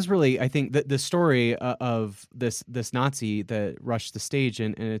 it does really. I think that the story of this Nazi that rushed the stage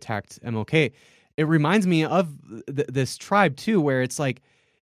and attacked MLK, it reminds me of this tribe too, where it's like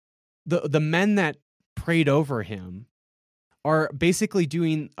the men that prayed over him are basically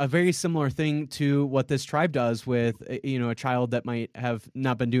doing a very similar thing to what this tribe does with a child that might have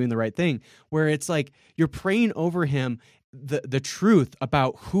not been doing the right thing, where it's like you're praying over him the truth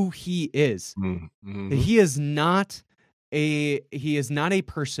about who he is. That Mm-hmm. he is not a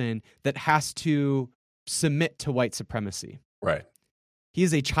person that has to submit to white supremacy. Right. He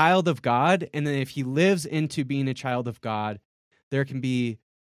is a child of God, and then if he lives into being a child of God, there can be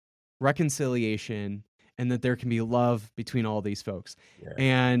reconciliation, and that there can be love between all these folks. Yeah.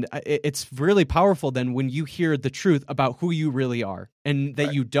 And it's really powerful then when you hear the truth about who you really are, and that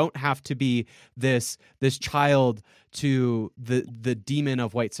Right. you don't have to be this child to the demon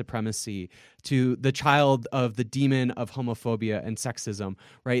of white supremacy, to the child of the demon of homophobia and sexism,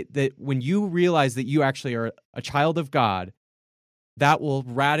 right? That when you realize that you actually are a child of God, that will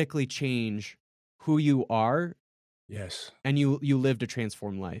radically change who you are, Yes. and you live to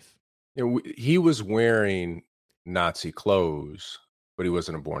transform life. He was wearing Nazi clothes, but he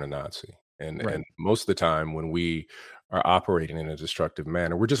wasn't born a Nazi. And Right. most of the time, when we are operating in a destructive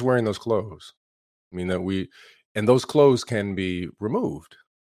manner, we're just wearing those clothes. I mean, and those clothes can be removed,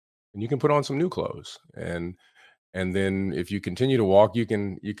 and you can put on some new clothes. And then if you continue to walk, you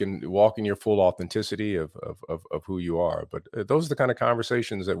can walk in your full authenticity of who you are. But those are the kind of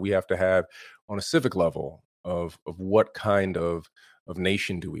conversations that we have to have on a civic level, of what kind of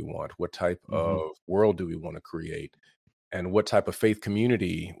nation do we want, what type Hmm. of world do we want to create, and what type of faith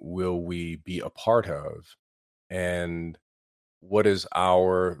community will we be a part of, and what is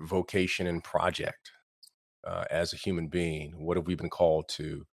our vocation and project as a human being. What have we been called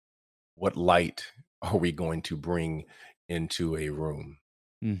to? What light are we going to bring into a room?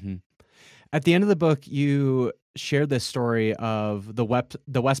 Hmm. At the end of the book, you share this story of the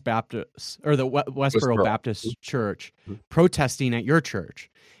West Baptist, or the Westboro Whisper. Baptist Church, Mhm. protesting at your church,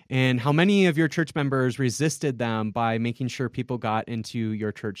 and how many of your church members resisted them by making sure people got into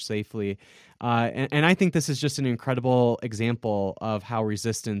your church safely. And I think this is just an incredible example of how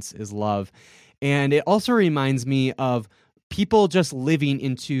resistance is love. And it also reminds me of people just living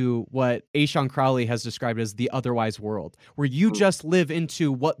into what Ashawn Crowley has described as the otherwise world, where you Mm. just live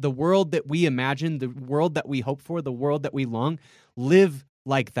into what the world that we imagine, the world that we hope for, the world that we long, live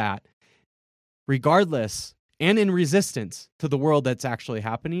like that, regardless and in resistance to the world that's actually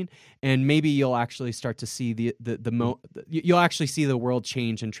happening. And maybe you'll actually start to see you'll actually see the world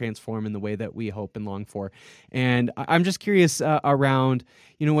change and transform in the way that we hope and long for. And I'm just curious around,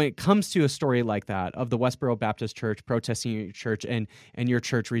 when it comes to a story like that of the Westboro Baptist Church protesting your church, and your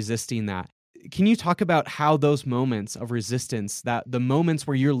church resisting that. Can you talk about how those moments of resistance, that the moments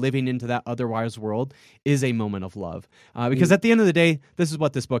where you're living into that otherwise world, is a moment of love? Because Mm. at the end of the day, this is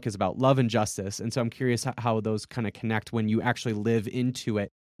what this book is about: love and justice. And so I'm curious how those kind of connect when you actually live into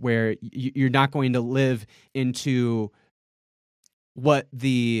it, where you're not going to live into what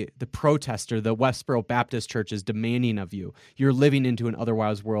the protester, the Westboro Baptist Church, is demanding of you. You're living into an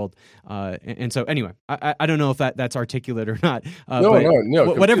otherwise world, and so anyway, I don't know if that's articulate or not, No, but no,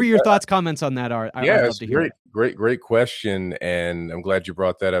 no. whatever your thoughts, comments on that are, I'd Yeah, love it's to hear it. great question, and I'm glad you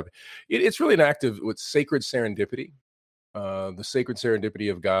brought that up. It's really an act of with sacred serendipity, the sacred serendipity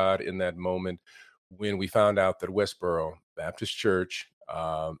of God in that moment when we found out that Westboro Baptist Church.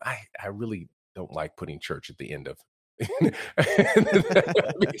 I really don't like putting church at the end of.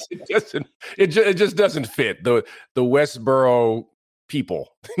 It just doesn't fit the Westboro people.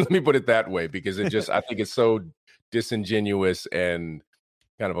 Let me put it that way because I think it's so disingenuous and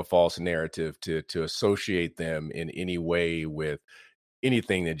kind of a false narrative to associate them in any way with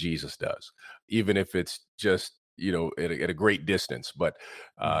anything that Jesus does, even if it's just at a great distance. But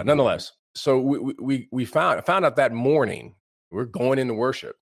Mhm. nonetheless, so we found out that morning we're going into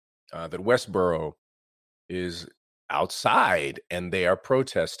worship that Westboro is outside and they are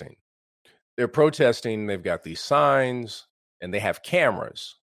protesting. They're protesting. They've got these signs and they have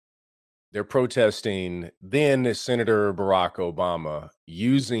cameras. They're protesting then Senator Barack Obama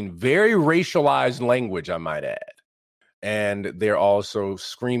using very racialized language, I might add. And they're also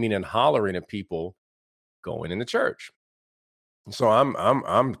screaming and hollering at people going into church. So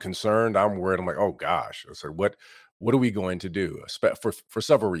I'm concerned. I'm worried. I'm like, oh gosh. I said, what are we going to do? For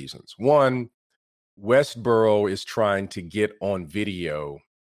several reasons. One, Westboro is trying to get on video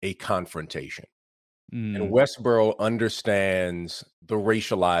a confrontation. And Mm, Westboro understands the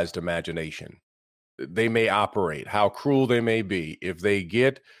racialized imagination. They may operate, how cruel they may be. If they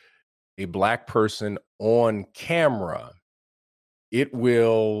get a Black person on camera, it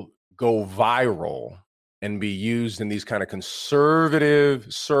will go viral and be used in these kind of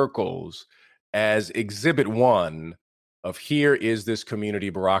conservative circles as exhibit one of here is this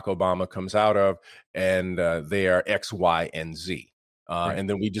community Barack Obama comes out of, and they are X, Y, and Z. right. And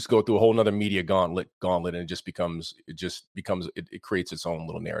then we just go through a whole nother media gauntlet, and it creates its own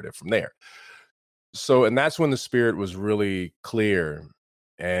little narrative from there. So, and that's when the spirit was really clear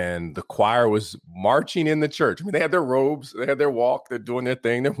and the choir was marching in the church. I mean, they had their robes, they had their walk, they're doing their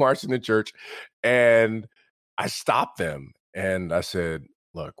thing, they're marching in the church. And I stopped them and I said,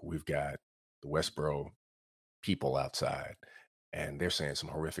 look, we've got the Westboro people outside and they're saying some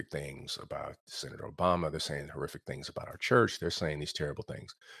horrific things about Senator Obama. They're saying horrific things about our church. They're saying these terrible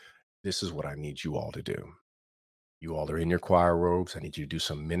things. This is what I need you all to do. You all are in your choir robes. I need you to do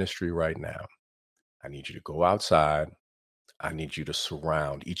some ministry right now. I need you to go outside. I need you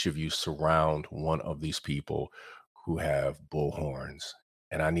to each of you surround one of these people who have bullhorns.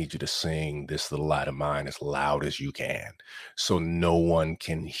 And I need you to sing This Little Light of Mine as loud as you can so no one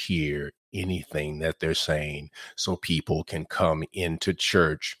can hear anything that they're saying, so people can come into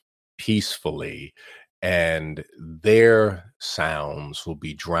church peacefully and their sounds will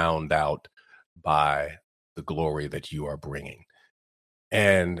be drowned out by the glory that you are bringing.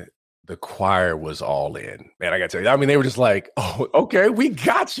 And the choir was all in. Man, I got to tell you, I mean, they were just like, oh, okay, we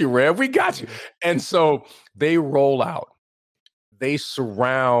got you, Rev. We got you. And so they roll out, they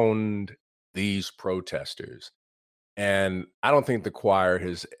surround these protesters. And I don't think the choir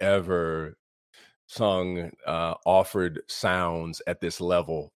has ever sung, offered sounds at this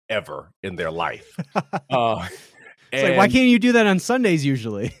level ever in their life. Uh, It's like, why and can't you do that on Sundays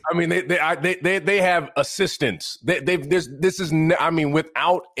usually? I mean, they have assistants. I mean,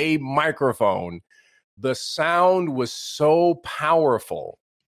 without a microphone, the sound was so powerful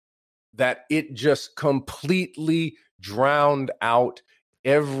that it just completely drowned out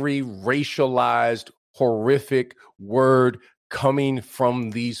every racialized, horrific word coming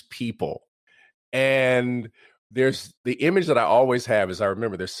from these people. And there's the image that I always have is I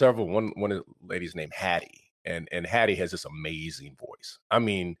remember there's several, one of the ladies named Hattie, and Hattie has this amazing voice. I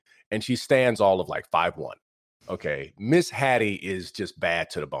mean, and she stands all of like 5'1". Okay. Miss Hattie is just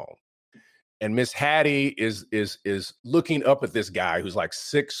bad to the bone. And Miss Hattie is looking up at this guy who's like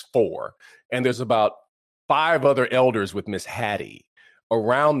 6'4", and there's about 5 other elders with Miss Hattie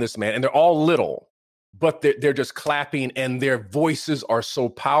around this man, and they're all little, but they're just clapping, and their voices are so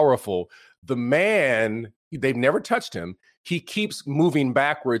powerful. The man, they've never touched him. He keeps moving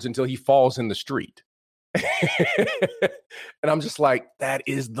backwards until he falls in the street. And I'm just like, that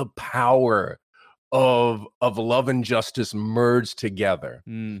is the power of love and justice merged together.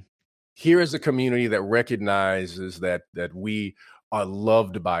 Mm. Here is a community that recognizes that we are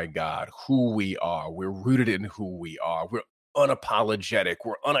loved by God, who we are. We're rooted in who we are. We're unapologetic.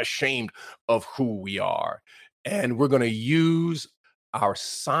 We're unashamed of who we are. And we're going to use our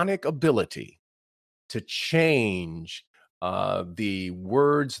sonic ability to change the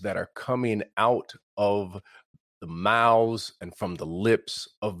words that are coming out of the mouths and from the lips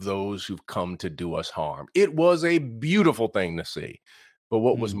of those who've come to do us harm. It was a beautiful thing to see. But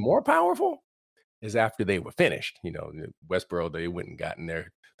what was Mm. more powerful is after they were finished, Westboro, they went and got in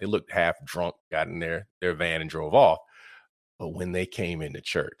there. They looked half drunk, got in their van and drove off. But when they came into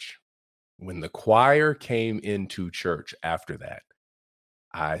church, when the choir came into church after that,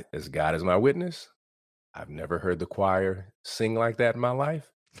 as God is my witness, I've never heard the choir sing like that in my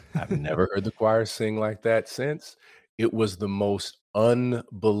life. I've never heard the choir sing like that since. It was the most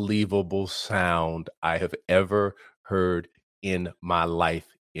unbelievable sound I have ever heard in my life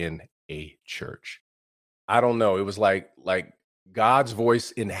in a church. I don't know. It was like God's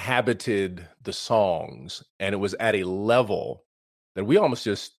voice inhabited the songs, and it was at a level that we almost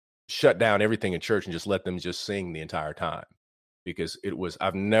just shut down everything in church and just let them just sing the entire time, because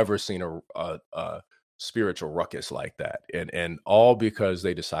I've never seen a spiritual ruckus like that, and all because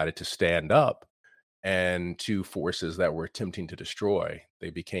they decided to stand up, and two forces that were attempting to destroy, they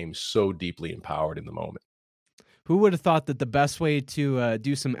became so deeply empowered in the moment. Who would have thought that the best way to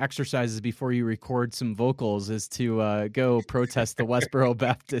do some exercises before you record some vocals is to go protest the Westboro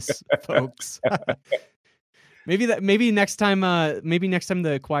Baptist folks? Maybe next time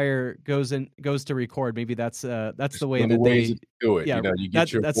the choir goes to record, maybe that's the There's way many that ways they to do it. yeah You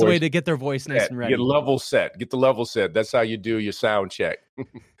get your that's the way voice to get their voice nice set, and get ready. level set, get the level set. That's how you do your sound check.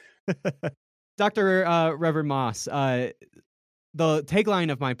 Dr. Reverend Moss, the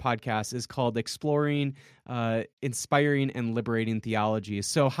tagline of my podcast is called Exploring, Inspiring, and Liberating Theology.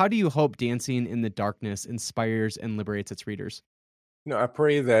 So how do you hope Dancing in the Darkness inspires and liberates its readers? I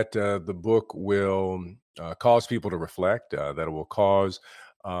pray that the book will cause people to reflect, that it will cause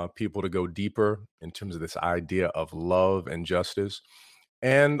people to go deeper in terms of this idea of love and justice,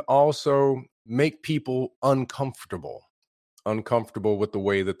 and also make people uncomfortable with the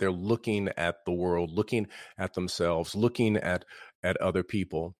way that they're looking at the world, looking at themselves, looking at other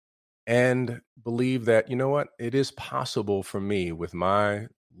people, and believe that, it is possible for me, with my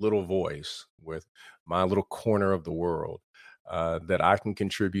little voice, with my little corner of the world, that I can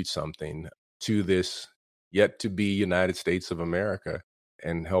contribute something to this yet to be United States of America,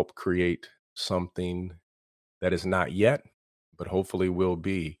 and help create something that is not yet, but hopefully will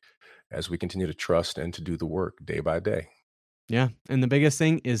be, as we continue to trust and to do the work day by day. Yeah, and the biggest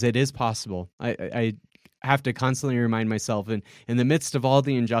thing is it is possible. I have to constantly remind myself, in the midst of all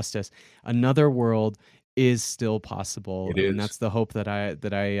the injustice, another world is still possible, It and is. that's the hope that I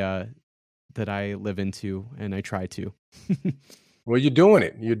live into, and I try to. Well, you're doing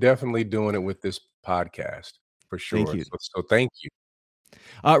it. You're definitely doing it with this podcast, for Thank sure. you, So thank you.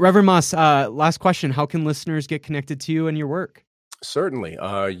 Reverend Moss. Last question: how can listeners get connected to you and your work? Certainly.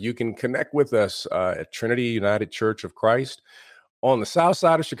 You can connect with us at Trinity United Church of Christ on the south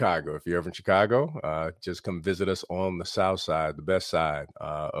side of Chicago. If you're ever in Chicago, just come visit us on the south side, the best side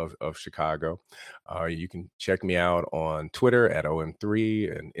of Chicago. You can check me out on Twitter at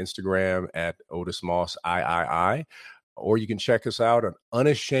OM3 and Instagram at Otis Moss III. Or you can check us out on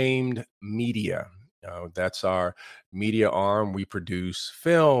Unashamed Media. That's our media arm. We produce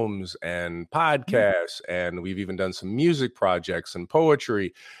films and podcasts, and we've even done some music projects and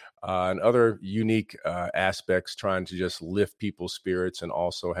poetry and other unique aspects, trying to just lift people's spirits and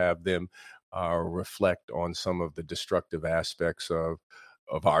also have them reflect on some of the destructive aspects of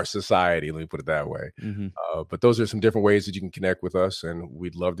our society. Let me put it that way. Mm-hmm. But those are some different ways that you can connect with us, and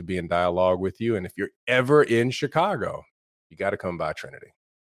we'd love to be in dialogue with you. And if you're ever in Chicago, you got to come by Trinity.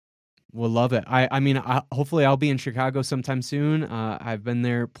 We'll love it. I mean, hopefully I'll be in Chicago sometime soon. I've been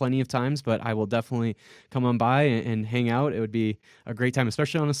there plenty of times, but I will definitely come on by and hang out. It would be a great time,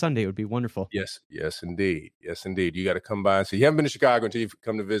 especially on a Sunday. It would be wonderful. Yes, indeed. Yes, indeed. You got to come by. So you haven't been to Chicago until you've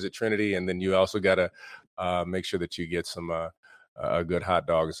come to visit Trinity, and then you also got to make sure that you get some a good hot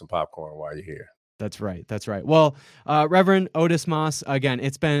dog and some popcorn while you're here. That's right. That's right. Well, Reverend Otis Moss, again,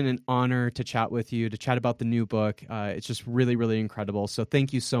 it's been an honor to chat with you, to chat about the new book. It's just really, really incredible. So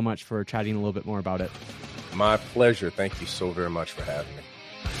thank you so much for chatting a little bit more about it. My pleasure. Thank you so very much for having me.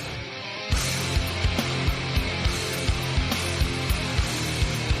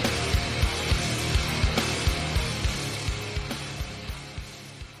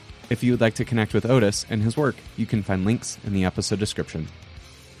 If you would like to connect with Otis and his work, you can find links in the episode description.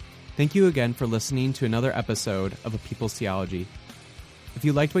 Thank you again for listening to another episode of A People's Theology. If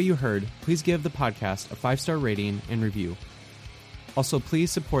you liked what you heard, please give the podcast a 5-star rating and review. Also,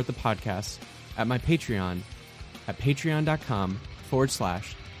 please support the podcast at my Patreon at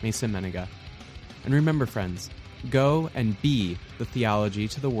patreon.com/Mason Menega. And remember, friends, go and be the theology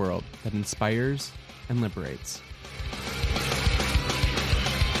to the world that inspires and liberates.